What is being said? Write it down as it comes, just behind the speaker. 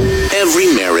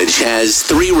has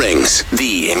 3 rings: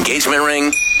 the engagement ring,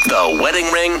 the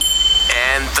wedding ring,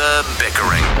 and the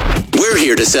bickering. We're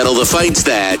here to settle the fights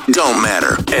that don't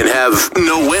matter and have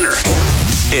no winner.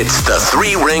 It's the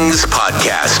 3 Rings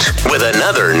Podcast with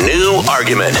another new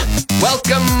argument.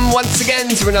 Welcome once again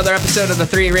to another episode of the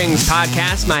 3 Rings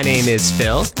Podcast. My name is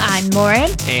Phil. I'm Lauren.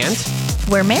 And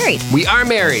we're married. We are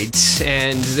married.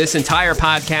 And this entire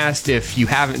podcast, if you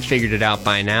haven't figured it out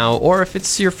by now, or if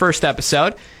it's your first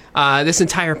episode, this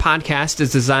entire podcast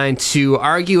is designed to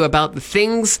argue about the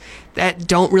things that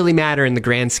don't really matter in the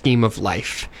grand scheme of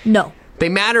life. No. They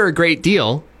matter a great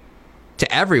deal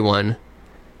to everyone.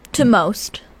 To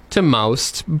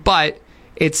most, but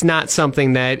it's not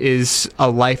something that is a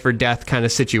life or death kind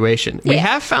of situation. Yeah. We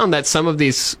have found that some of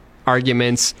these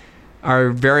arguments are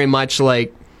very much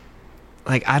like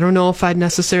I don't know if I'd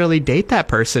necessarily date that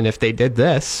person if they did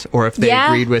this or if they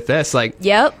agreed with this.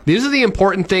 These are the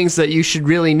important things that you should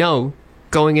really know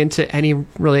going into any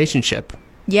relationship.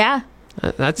 Yeah.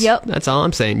 That's all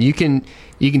I'm saying. You can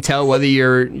tell whether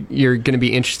you're going to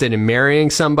be interested in marrying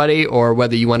somebody or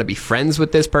whether you want to be friends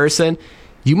with this person.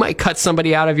 You might cut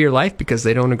somebody out of your life because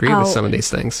they don't agree with some of these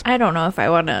things. I don't know if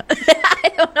I want to. I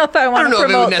don't know if I want to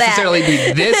promote that. I don't know if it would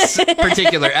necessarily be this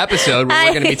particular episode where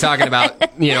we're going to be talking about,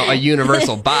 a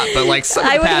universal bop, but like some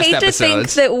of the past episodes. I would hate to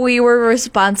think that we were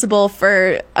responsible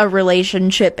for a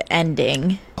relationship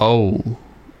ending. Oh.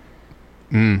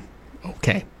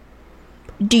 Okay.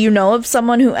 Do you know of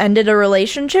someone who ended a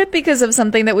relationship because of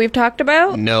something that we've talked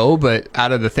about? No, but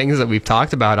out of the things that we've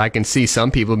talked about, I can see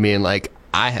some people being like,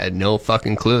 I had no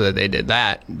fucking clue that they did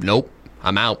that. Nope,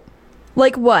 I'm out.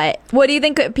 Like what? What do you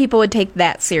think people would take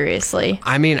that seriously?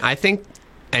 I mean, I think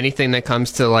anything that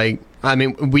comes to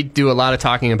we do a lot of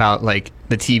talking about like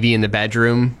the TV in the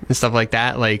bedroom and stuff like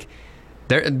that. Like,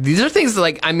 these are things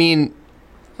that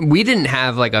we didn't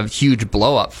have like a huge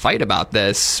blow up fight about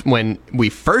this when we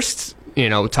first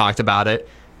talked about it,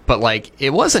 but it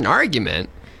was an argument.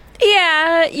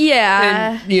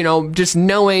 Yeah. And, just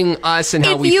knowing us and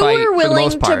how we fight for the most part. If you were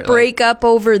willing to break up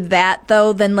over that,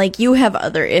 though, then, you have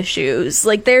other issues.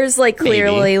 There's,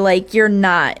 clearly, you're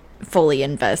not fully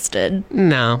invested.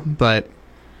 No, but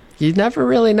you never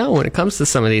really know when it comes to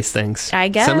some of these things. I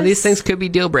guess. Some of these things could be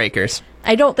deal breakers.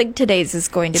 I don't think today's is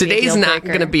going to be a deal breaker. Today's not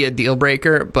going to be a deal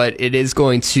breaker, but it is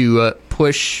going to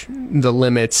push the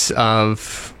limits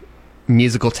of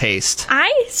musical taste.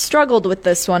 I struggled with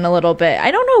this one a little bit.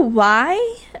 I don't know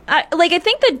why. I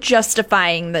think that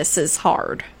justifying this is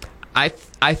hard. I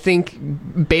think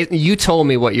you told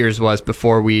me what yours was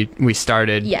before we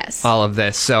started all of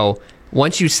this. So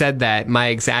once you said that, my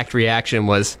exact reaction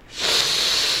was,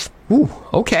 ooh,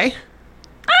 okay.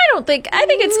 I think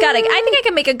I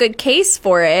can make a good case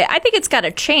for it. I think it's got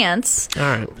a chance. All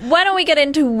right. Why don't we get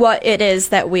into what it is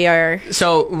that we are...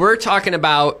 So we're talking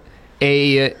about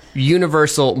a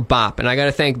universal bop, and I got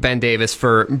to thank Ben Davis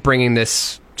for bringing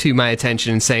this to my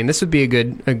attention and saying this would be a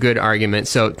good argument.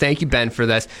 So thank you, Ben, for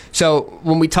this. So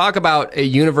when we talk about a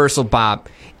universal bop,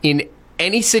 in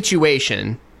any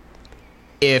situation,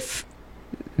 if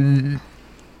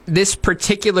this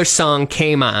particular song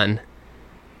came on,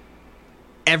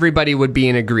 everybody would be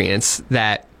in agreement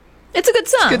that it's a good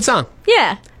song. It's a good song.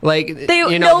 Yeah.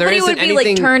 Nobody would be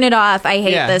anything, turn it off. I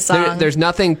hate this song. There's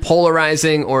nothing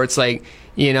polarizing, or it's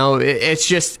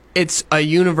it's a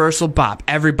universal bop.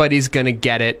 Everybody's going to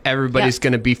get it. Everybody's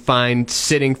going to be fine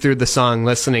sitting through the song,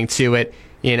 listening to it.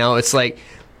 It's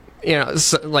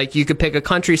you could pick a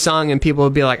country song and people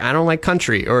would be like, I don't like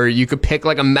country. Or you could pick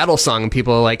a metal song and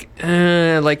people are like,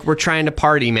 we're trying to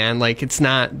party, man. It's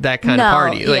not that kind of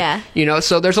party.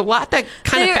 So there's a lot that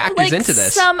kind of factors into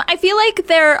this. I feel like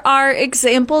there are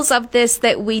examples of this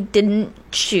that we didn't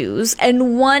choose.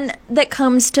 And one that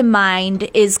comes to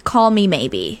mind is Call Me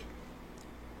Maybe.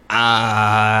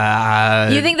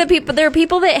 You think that there are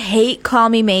people that hate Call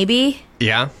Me Maybe?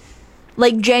 Yeah.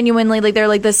 Genuinely, they're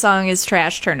like, this song is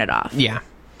trash, turn it off. Yeah.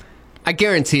 I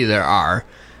guarantee there are.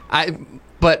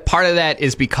 But part of that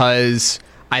is because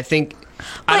I think...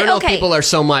 I don't know if people are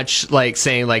so much,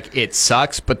 saying, it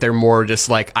sucks, but they're more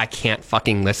just I can't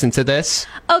fucking listen to this.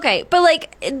 Okay, but, I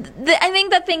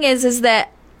think the thing is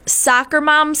that soccer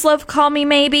moms love Call Me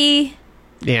Maybe.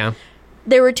 Yeah.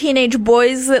 There were teenage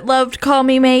boys that loved Call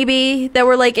Me Maybe, that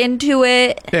were, into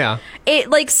it. Yeah.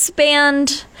 It,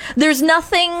 spanned... There's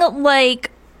nothing,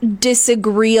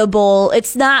 disagreeable.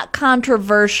 It's not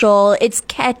controversial. It's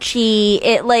catchy.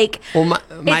 It,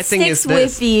 my thing is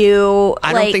this. With you.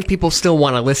 I don't think people still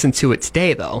want to listen to it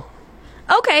today, though.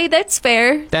 Okay, that's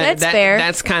fair. That's fair.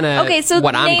 That's kind of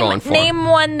what I'm going for. Name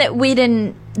one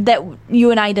that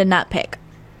you and I did not pick.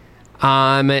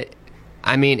 I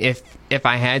mean, if if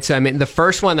I had to, I mean, the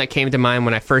first one that came to mind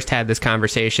when I first had this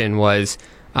conversation was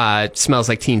Smells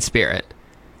Like Teen Spirit.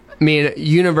 I mean,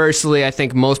 universally, I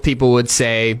think most people would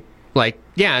say, like,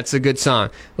 yeah, it's a good song.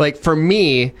 Like, for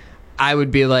me, I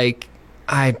would be like,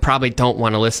 I probably don't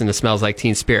want to listen to Smells Like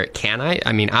Teen Spirit. Can I?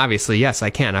 I mean, obviously, yes, I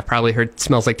can. I've probably heard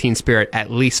Smells Like Teen Spirit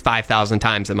at least 5,000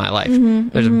 times in my life.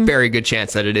 There's a very good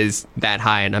chance that it is that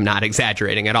high, and I'm not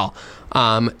exaggerating at all.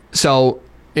 So,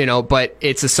 you know, but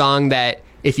it's a song that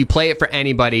if you play it for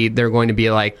anybody, they're going to be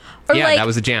like, Or yeah, like- that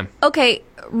was a jam. Okay,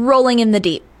 Rolling in the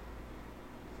Deep.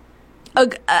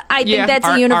 I think that's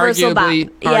a universal bop.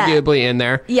 Arguably in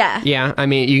there. Yeah. Yeah. I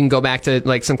mean, you can go back to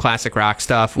like some classic rock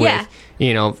stuff with, Yeah.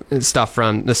 you know, stuff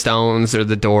from the Stones or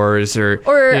the Doors or you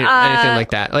know, anything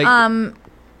like that. Like,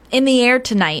 In the Air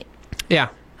Tonight. yeah.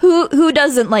 Who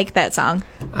doesn't like that song?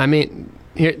 I mean,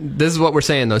 this is what we're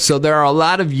saying though. So there are a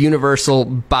lot of universal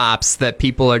bops that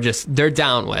people are they're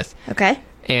down with. Okay.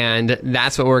 And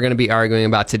that's what we're going to be arguing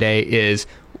about today is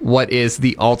what is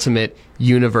the ultimate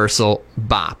universal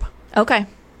bop. Okay.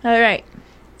 All right.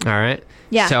 All right.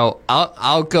 Yeah. So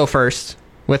I'll go first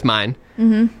with mine.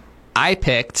 Mm-hmm. I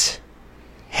picked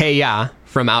 "Hey Ya"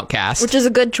 from Outkast. Which is a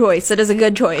good choice. It is a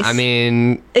good choice. I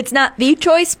mean, it's not the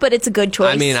choice, but it's a good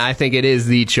choice. I mean, I think it is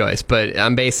the choice, but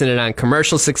I'm basing it on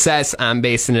commercial success. I'm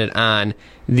basing it on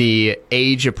the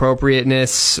age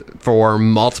appropriateness for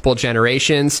multiple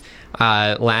generations,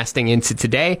 lasting into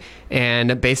today,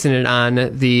 and basing it on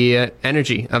the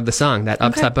energy of the song, that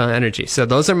up-tempo energy. So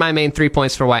those are my main 3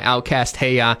 points for why Outkast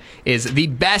 "Hey Ya" is the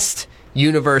best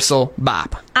universal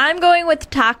bop. I'm going with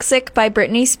 "Toxic" by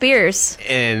Britney Spears.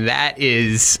 And that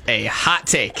is a hot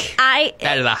take.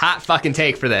 That is a hot fucking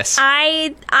take for this.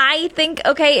 I think,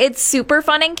 okay, it's super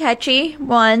fun and catchy,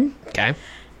 one. Okay.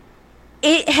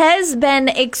 It has been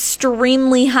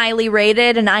extremely highly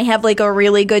rated, and I have like a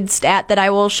really good stat that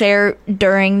I will share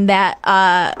during that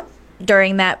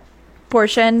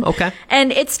portion. Okay.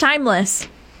 And it's timeless.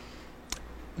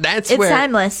 It's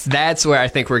timeless. That's where I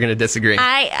think we're going to disagree.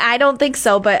 I don't think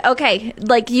so, but okay.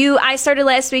 Like I started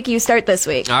last week, you start this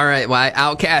week. All right. Well,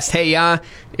 Outkast "Hey Ya"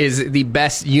 is the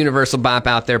best universal bop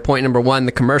out there. Point number one,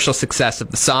 the commercial success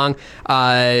of the song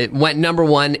went number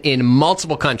one in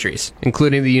multiple countries,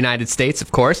 including the United States,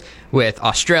 of course, with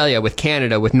Australia, with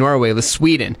Canada, with Norway, with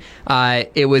Sweden.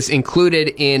 It was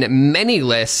included in many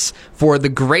lists for the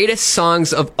greatest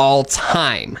songs of all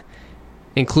time,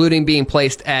 including being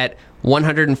placed at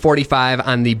 145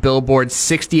 on the Billboard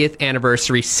 60th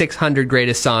Anniversary 600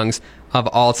 Greatest Songs of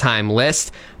All Time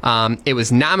list. It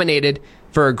was nominated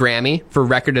for a Grammy for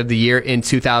Record of the Year in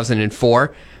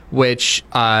 2004, which,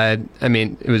 I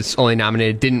mean, it was only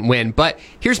nominated, didn't win. But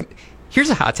here's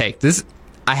a hot take.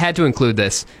 I had to include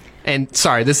this. And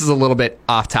sorry, this is a little bit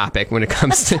off topic when it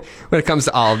comes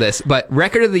to all of this. But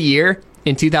Record of the Year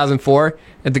in 2004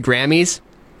 at the Grammys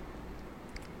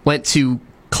went to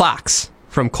Clocks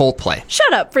from Coldplay.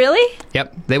 Shut up, really?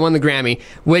 Yep, they won the Grammy,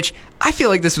 which I feel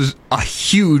like this was a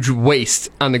huge waste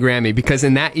on the Grammy because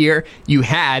in that year you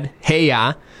had "Hey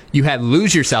Ya," you had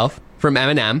 "Lose Yourself" from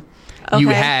Eminem, you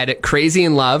Okay. had "Crazy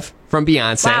in Love" from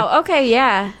Beyonce, Wow, okay,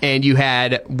 yeah. and you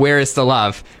had "Where Is the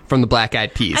Love" from the Black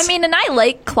Eyed Peas. I mean, and I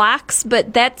like Clocks,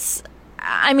 but that's,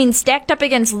 I mean, stacked up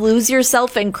against "Lose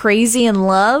Yourself" and "Crazy in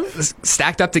Love."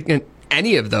 stacked up to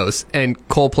any of those, and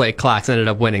Coldplay Clocks ended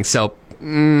up winning. So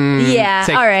Yeah,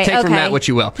 take, all right, take okay. from that what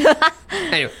you will.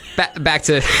 Anyway, back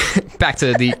to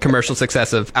the commercial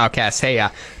success of Outkast "Hey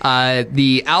Ya."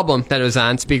 The album that it was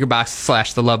on,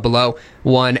 Speakerboxx / The Love Below,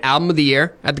 won Album of the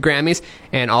Year at the Grammys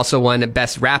and also won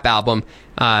Best Rap Album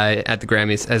at the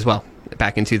Grammys as well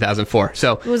back in 2004.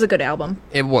 So It was a good album.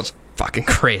 it was a fucking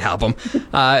great album.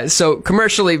 So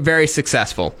commercially very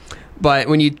successful. But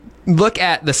when you look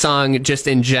at the song just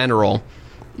in general,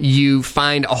 you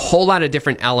find a whole lot of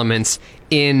different elements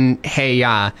in "Hey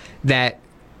Ya" that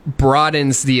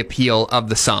broadens the appeal of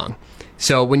the song.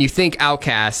 So when you think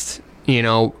Outkast, you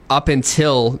know, up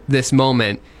until this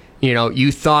moment, you know,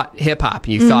 you thought hip hop,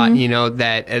 you thought, you know,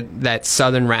 that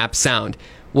southern rap sound.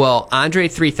 Well, Andre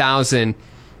 3000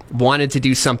 wanted to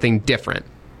do something different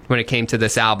when it came to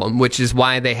this album, which is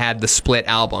why they had the split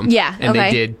album. Yeah, and okay.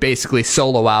 they did basically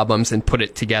solo albums and put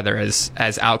it together as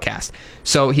Outkast.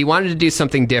 So he wanted to do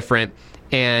something different,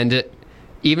 and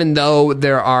even though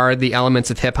there are the elements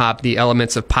of hip hop, the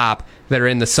elements of pop that are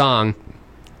in the song,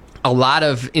 a lot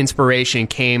of inspiration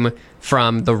came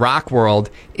from the rock world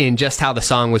in just how the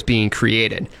song was being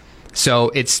created. So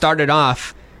it started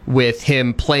off with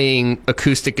him playing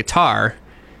acoustic guitar,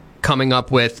 coming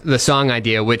up with the song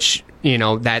idea, which, you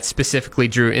know, that specifically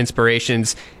drew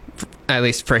inspirations at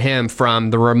least for him, from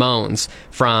the Ramones,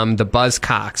 from the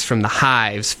Buzzcocks, from the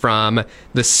Hives, from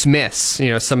the Smiths,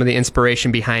 some of the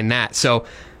inspiration behind that. So,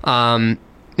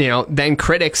 then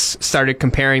critics started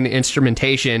comparing the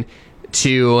instrumentation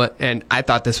to, and I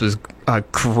thought this was a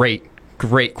great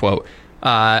quote,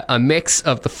 a mix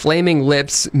of the Flaming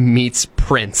Lips meets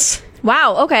Prince.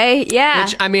 Wow. Okay. Yeah.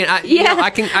 Which, I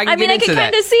can get into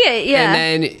that. kind of see it. Yeah.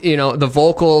 And then, the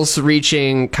vocals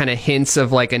reaching kind of hints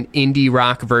of like an indie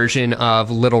rock version of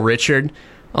Little Richard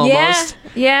almost.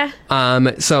 Yeah.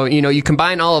 So, you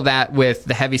combine all of that with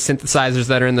the heavy synthesizers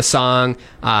that are in the song,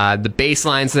 the bass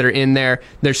lines that are in there.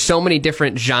 There's so many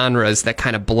different genres that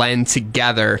kind of blend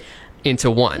together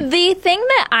into one. The thing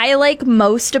that I like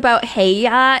most about Hey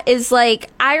Ya is,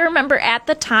 like, I remember at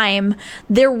the time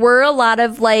there were a lot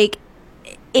of like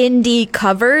indie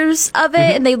covers of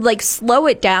it, and they like slow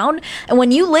it down, and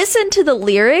when you listen to the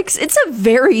lyrics, it's a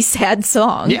very sad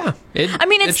song. Yeah.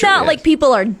 It's not like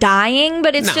people are dying,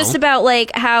 but it's just about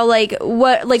like how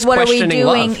what are we doing?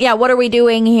 Love. Yeah, what are we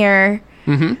doing here?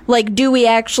 Like, do we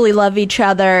actually love each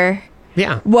other?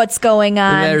 Yeah. What's going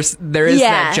on? There is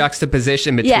that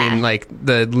juxtaposition between like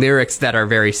the lyrics that are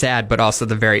very sad, but also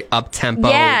the very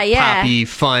up-tempo, poppy,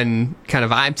 fun kind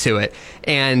of vibe to it.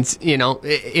 And,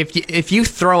 if you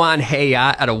throw on Hey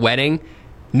Ya at a wedding,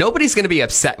 nobody's going to be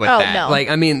upset with that. No. Like,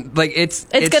 I mean, like it's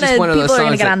gonna, just one of those songs. People are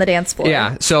going to get on the dance floor.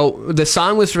 Yeah. So the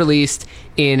song was released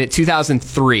in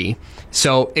 2003.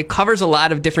 So it covers a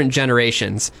lot of different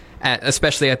generations,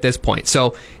 especially at this point.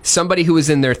 So somebody who was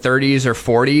in their 30s or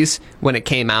 40s when it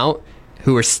came out,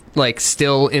 who were like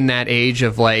still in that age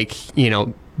of like,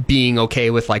 being okay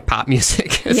with like pop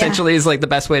music, essentially is like the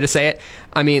best way to say it.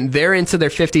 I mean, they're into their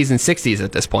 50s and 60s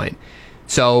at this point.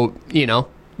 So,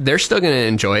 they're still going to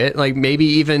enjoy it. Like maybe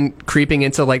even creeping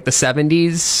into like the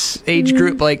 70s age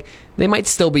group, like they might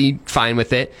still be fine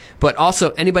with it. But also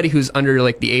anybody who's under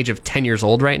like the age of 10 years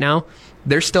old right now,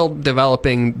 they're still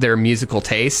developing their musical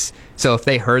tastes. So if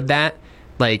they heard that,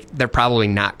 like they're probably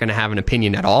not going to have an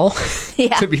opinion at all,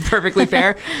 to be perfectly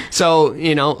fair. So,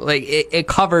 like it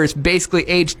covers basically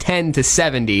age 10 to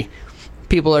 70.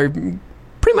 People are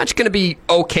pretty much going to be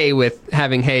okay with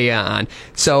having Hey Ya on.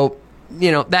 So,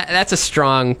 that's a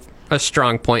strong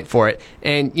point for it.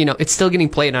 And, it's still getting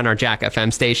played on our Jack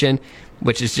FM station,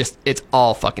 which is just, it's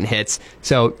all fucking hits.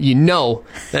 So,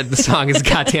 that the song is a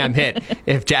goddamn hit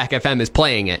if Jack FM is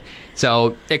playing it.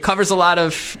 So, it covers a lot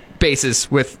of bases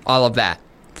with all of that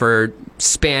for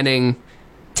spanning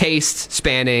taste,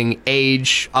 spanning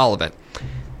age, all of it.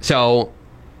 So,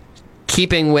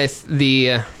 keeping with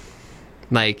the,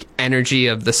 energy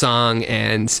of the song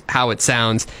and how it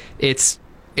sounds, it's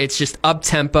just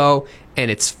up-tempo,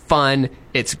 and it's fun.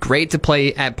 It's great to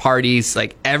play at parties.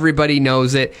 Like, everybody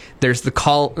knows it. There's the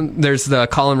call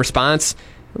and response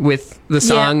with the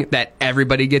song that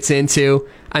everybody gets into.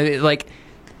 I mean, like,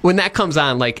 when that comes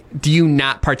on, like, do you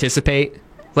not participate?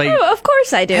 Like, of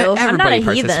course I do. I'm not a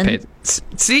heathen.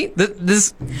 See,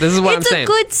 this is what I'm saying. It's a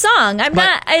good song.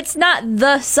 It's not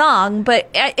the song, but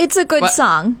it's a good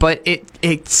song. But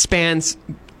it spans,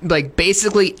 like,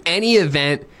 basically any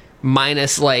event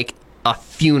minus like a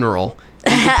funeral.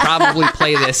 You could probably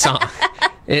play this song.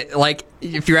 Like,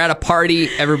 if you're at a party,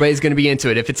 everybody's going to be into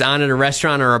it. If it's on at a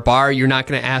restaurant or a bar, you're not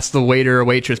going to ask the waiter or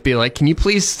waitress, be like, can you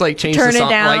please like change the song? Turn it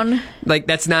down. Like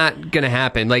that's not going to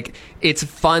happen. Like, it's a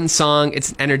fun song.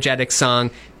 It's an energetic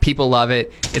song. People love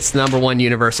it. It's the #1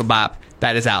 universal bop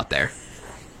that is out there.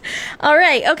 All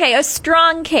right. Okay. A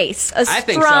strong case. I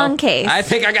think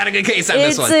I got a good case on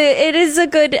this one. It is a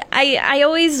good. I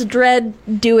always dread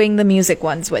doing the music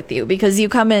ones with you because you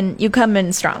come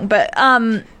in strong. But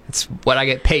it's what I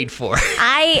get paid for.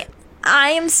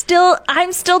 I'm still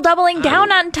doubling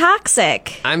down on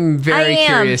Toxic. I'm very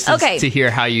curious to hear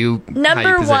how you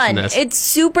Number position one, this. It's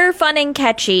super fun and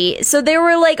catchy. So there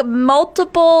were like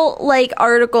multiple like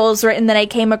articles written that I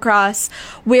came across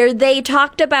where they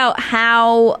talked about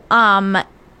how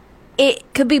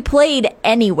it could be played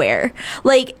anywhere.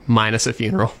 Like minus a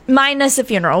funeral.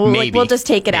 Maybe. Like, we'll just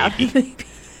take it out. If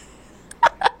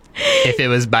it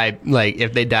was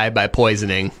if they died by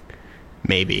poisoning.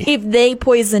 Maybe. If they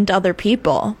poisoned other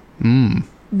people.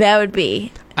 That would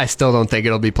be. I still don't think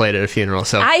it'll be played at a funeral,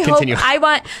 so continue. I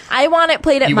want it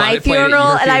played at my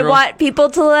funeral, and I want people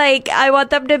to I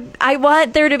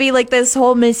want there to be like this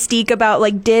whole mystique about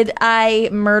like, did I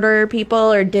murder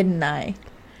people or didn't I?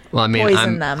 Well, I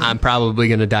mean, I'm probably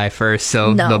going to die first,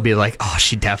 so they'll be like, oh,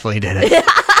 she definitely did it.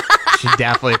 She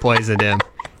definitely poisoned him.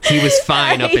 He was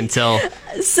fine up until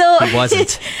he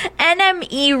wasn't.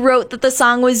 NME wrote that the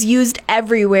song was used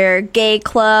everywhere. Gay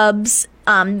clubs,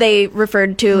 They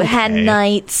referred to hen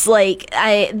nights.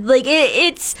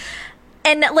 It's.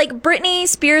 And, like, Britney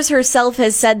Spears herself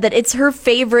has said that it's her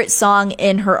favorite song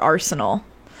in her arsenal.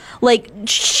 Like,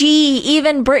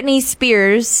 even Britney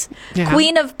Spears,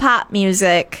 queen of pop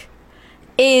music,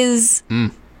 is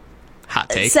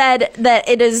hot take. said that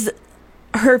it is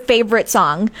her favorite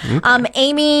song. Okay.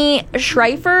 Amy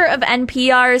Schreifer of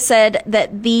NPR said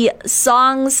that the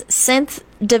song's synth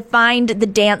defined the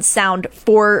dance sound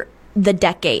for the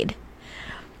decade.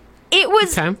 It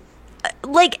was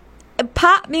like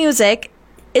pop music.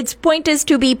 Its point is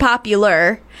to be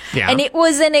popular. Yeah. And it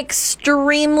was an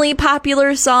extremely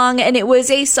popular song, and it was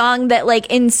a song that like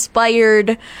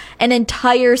inspired an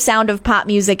entire sound of pop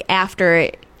music after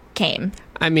it came.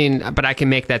 I mean, but I can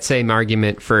make that same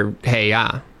argument for Hey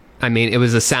Ya. I mean, it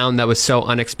was a sound that was so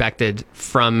unexpected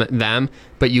from them,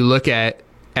 but you look at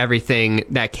everything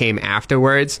that came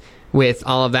afterwards with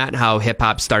all of that, how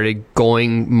hip-hop started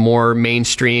going more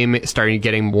mainstream, it started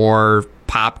getting more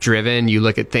pop-driven. You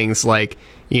look at things like,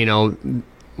 I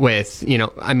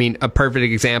mean, a perfect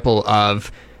example of,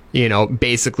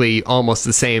 basically almost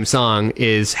the same song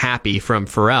is Happy from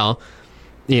Pharrell.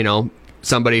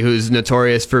 Somebody who's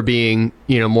notorious for being,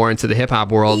 more into the hip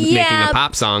hop world, making a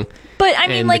pop song. But I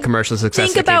mean, and like, the commercial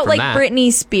success think that came about from like that.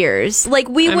 Britney Spears. Like,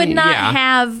 we wouldn't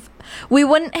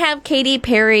have Katy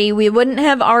Perry, we wouldn't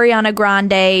have Ariana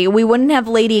Grande, we wouldn't have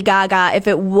Lady Gaga if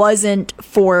it wasn't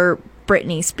for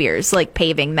Britney Spears, like,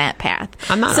 paving that path.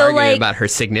 I'm not arguing about her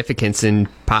significance in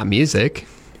pop music.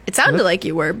 It sounded like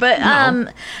you were, but No.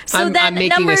 I'm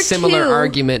making a similar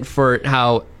argument for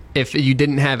how if you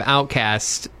didn't have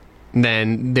Outkast,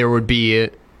 then there would be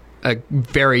a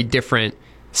very different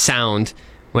sound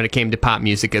when it came to pop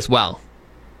music as well.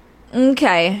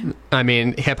 Okay. I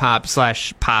mean, hip-hop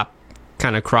 / pop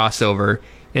kind of crossover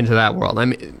into that world. I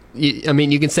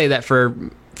mean, you can say that for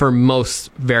most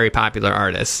very popular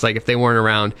artists. Like, if they weren't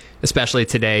around, especially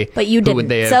today, but you didn't. Who would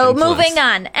they have so influenced? Moving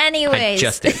on. Anyways. I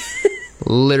just did.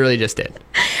 Literally just did.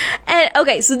 And,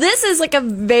 okay, so this is like a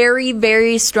very,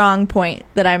 very strong point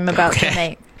that I'm about to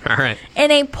make. All right.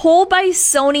 In a poll by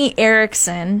Sony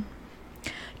Ericsson,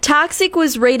 Toxic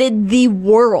was rated the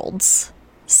world's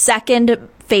second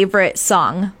favorite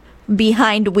song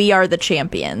behind We Are the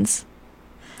Champions.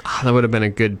 Oh, that would have been a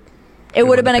good... It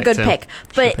would have been a good too. pick.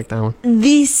 Should've But picked that one.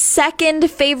 the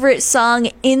second favorite song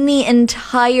in the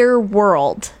entire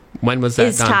world When was that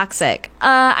is done? Toxic.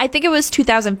 I think it was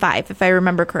 2005, if I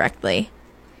remember correctly.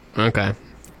 Okay.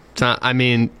 So, I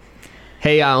mean,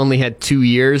 Hey Ya only had 2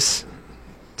 years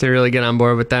to really get on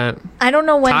board with that. I don't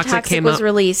know when Toxic Toxic came was out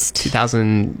released.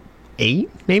 2008,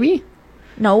 maybe?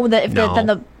 No, then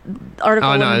the article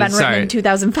Oh, would no, have been written sorry. in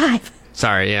 2005.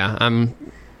 Sorry, yeah.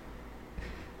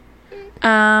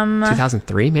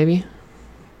 2003, maybe?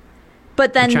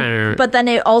 But I'm trying to- then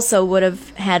it also would have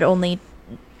had only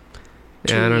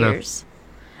 2 Yeah, I don't know. years.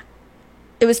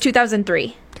 It was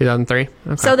 2003. 2003?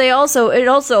 Okay. So it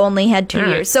also only had 2 All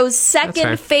right. years. So fair.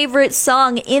 second favorite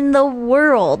song in the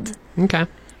world. Okay.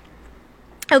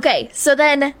 Okay, so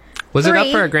then Was it up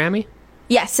 3. for a Grammy?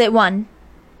 Yes, it won.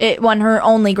 It won her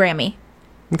only Grammy.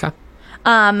 Okay.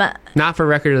 Not for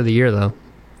Record of the Year, though.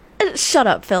 Shut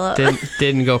up, Philip.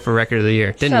 Didn't go for Record of the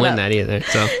Year. Didn't Shut win up. that either.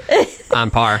 So, on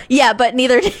par. Yeah, but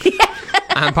neither did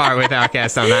On par with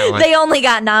Outkast on that one. They only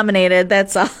got nominated,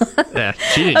 that's all. Yeah,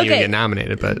 she didn't even Okay. get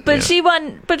nominated, but But yeah. she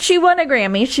won a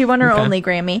Grammy. She won her Okay. only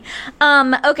Grammy.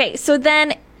 Okay, so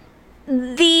then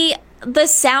the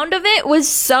sound of it was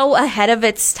so ahead of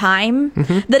its time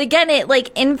that again it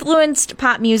like influenced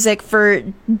pop music for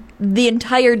the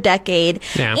entire decade.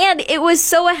 Yeah. And it was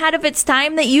so ahead of its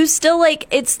time that you still like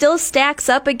it still stacks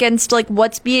up against like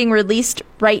what's being released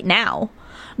right now.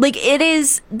 Like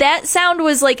that sound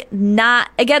was like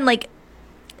not again like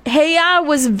Hey Ya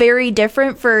was very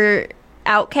different for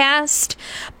Outkast.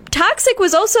 Toxic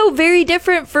was also very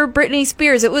different for Britney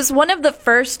Spears. It was one of the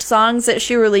first songs that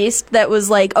she released that was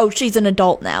like, oh, she's an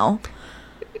adult now.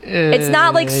 It's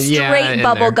not like straight in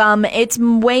bubblegum. It's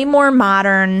way more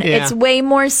modern. Yeah. It's way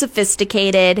more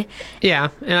sophisticated. Yeah,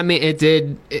 and I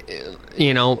mean,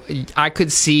 I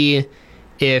could see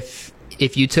if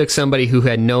you took somebody who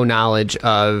had no knowledge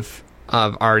of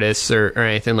artists or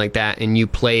anything like that, and you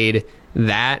played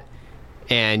that,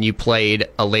 and you played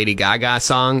a Lady Gaga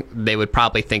song, they would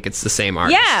probably think it's the same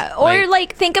artist. Yeah, or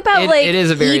like think about it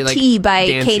is a very, E.T. like, by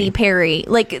dancey. Katy Perry.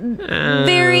 Like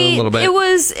very a little bit. It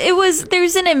was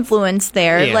there's an influence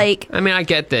there. Yeah. Like I mean, I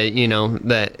get that,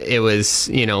 that it was,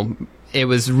 it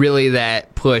was really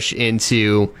that push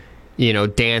into,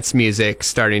 dance music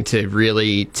starting to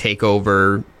really take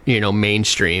over,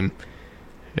 mainstream.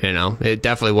 You know, it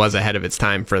definitely was ahead of its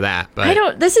time for that.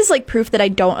 But this is like proof that I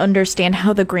don't understand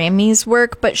how the Grammys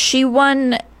work, but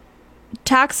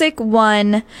Toxic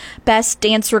won Best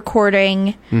Dance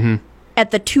Recording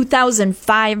at the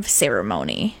 2005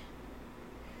 ceremony.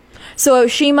 So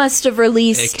she must have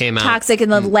released Toxic in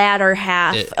the latter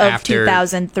half of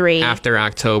 2003. After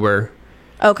October.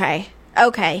 Okay.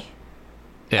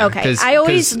 Yeah, okay.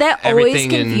 That always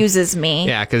confuses me.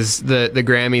 Yeah, because the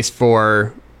Grammys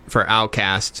for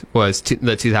Outkast was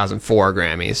the 2004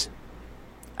 Grammys.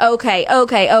 Okay.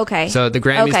 So the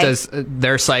Grammys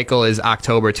their cycle is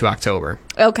October to October.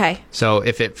 Okay. So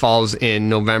if it falls in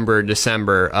November,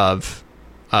 December of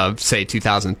say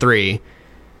 2003,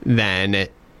 then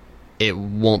it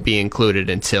won't be included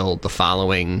until the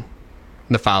following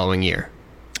year.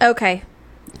 Okay.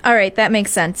 All right, that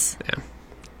makes sense. Yeah.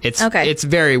 It's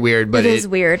very weird, but it is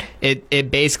weird.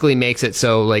 It basically makes it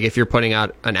so, like, if you're putting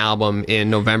out an album in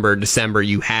November, December,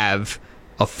 you have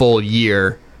a full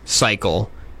year cycle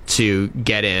to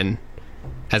get in,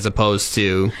 as opposed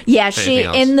to She else.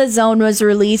 In the Zone was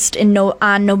released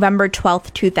on November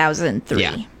 12th, 2003.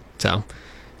 Yeah. So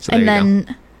and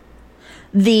then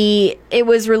it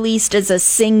was released as a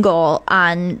single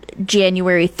on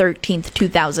January 13th,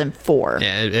 2004.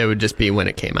 Yeah, it would just be when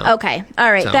it came out. Okay.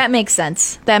 All right. So. That makes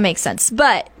sense.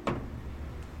 But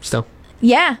still.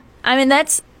 Yeah. I mean,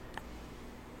 that's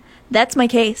my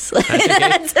case.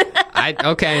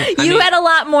 Okay. You had a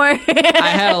lot more. I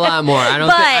had a lot more.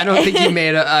 I don't think you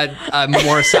made a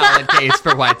more solid case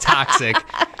for why Toxic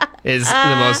is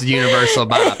the most universal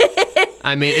bop.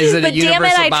 I mean, is it a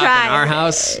universal bop in our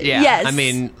house? Yeah. Yes. I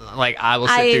mean, like, I will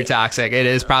sit through Toxic. It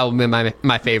is probably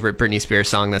my favorite Britney Spears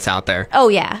song that's out there. Oh,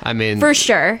 yeah. I mean, for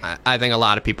sure. I think a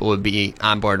lot of people would be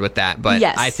on board with that. But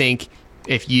yes. I think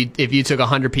if you took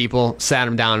 100 people, sat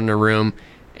them down in a room,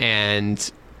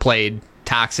 and played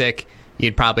Toxic,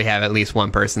 you'd probably have at least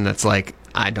one person that's like,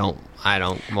 I don't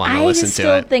want to listen to it.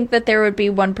 I still think that there would be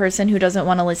one person who doesn't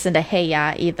want to listen to Hey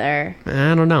Ya either.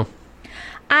 I don't know.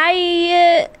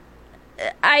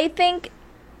 I think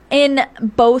in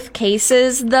both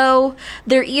cases, though,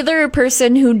 they're either a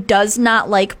person who does not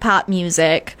like pop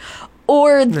music,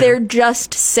 or they're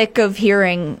just sick of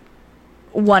hearing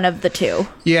one of the two.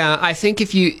 Yeah, I think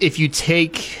if you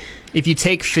take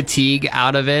fatigue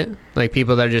out of it, like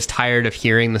people that are just tired of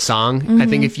hearing the song, I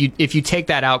think if you take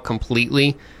that out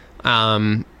completely,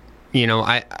 I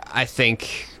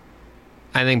think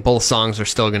both songs are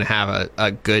still going to have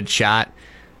a good shot.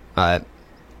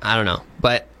 I don't know,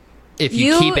 but if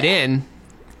you keep it in,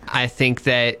 I think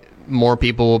that more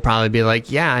people will probably be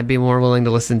like, yeah, I'd be more willing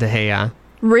to listen to Hey Ya.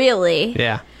 Really?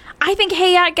 Yeah. I think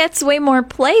Hey Ya gets way more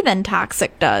play than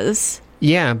Toxic does.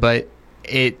 Yeah, but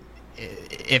if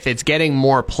it's getting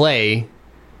more play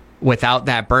without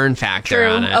that burn factor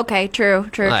on it. Okay, true.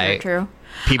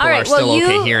 People are still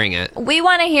okay hearing it. We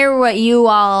want to hear what you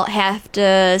all have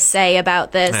to say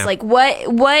about this. Yeah. Like,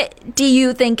 what do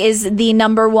you think is the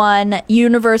number one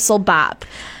universal bop?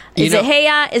 Is it Hey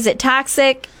Ya? Is it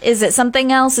Toxic? Is it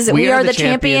something else? Is it We Are the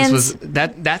Champions?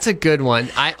 That's a good one.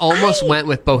 I almost went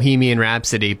with Bohemian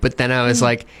Rhapsody, but then I was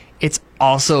like, it's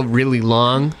also really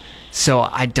long. So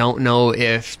I don't know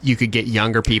if you could get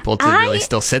younger people to really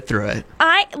still sit through it.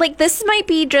 This might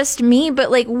be just me,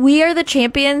 but like We Are the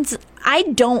Champions, I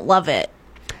don't love it.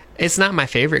 It's not my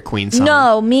favorite Queen song.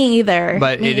 No, me either.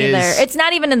 But it is. It's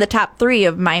not even in the top 3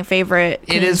 of my favorite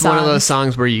Queen songs. It is one of those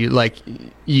songs where you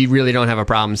really don't have a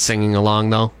problem singing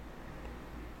along, though.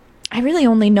 I really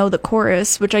only know the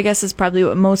chorus, which I guess is probably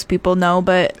what most people know.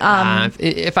 But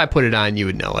if I put it on, you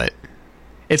would know it.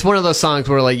 It's one of those songs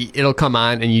where like it'll come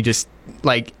on and you just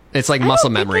like it's like muscle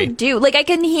memory. I do. Like I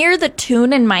can hear the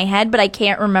tune in my head, but I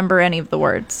can't remember any of the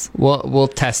words. We'll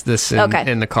test this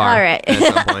in the car. All right.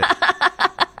 At some point.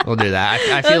 We'll do that.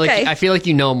 I feel like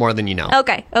you know more than you know.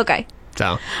 Okay.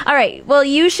 So. All right. Well,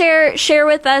 you share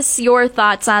with us your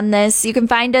thoughts on this. You can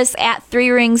find us at 3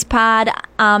 Rings Pod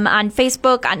on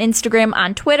Facebook, on Instagram,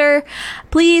 on Twitter.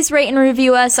 Please rate and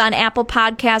review us on Apple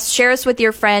Podcasts. Share us with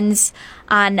your friends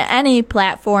on any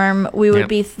platform. We would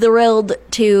be thrilled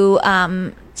to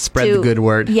spread the good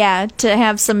word. Yeah, to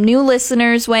have some new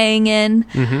listeners weighing in.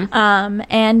 Mm-hmm.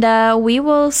 And we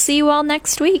will see you all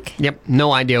next week. Yep.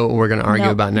 No idea what we're going to argue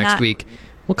about next week.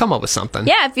 We'll come up with something.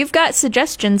 Yeah, if you've got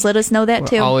suggestions, let us know that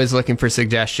too. We're always looking for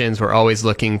suggestions. We're always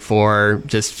looking for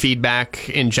just feedback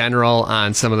in general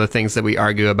on some of the things that we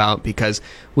argue about because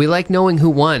we like knowing who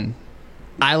won.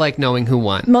 I like knowing who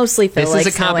won. Mostly Phil This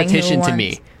is a competition to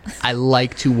me. I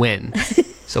like to win.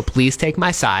 So please take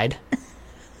my side,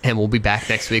 and we'll be back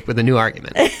next week with a new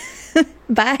argument.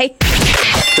 Bye.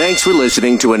 Thanks for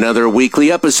listening to another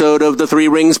weekly episode of the Three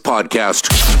Rings Podcast.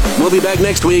 We'll be back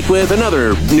next week with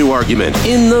another new argument.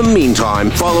 In the meantime,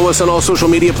 follow us on all social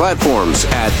media platforms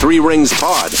at Three Rings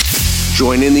Pod.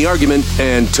 Join in the argument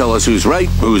and tell us who's right,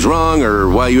 who's wrong, or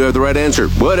why you have the right answer.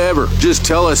 Whatever. Just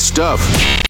tell us stuff.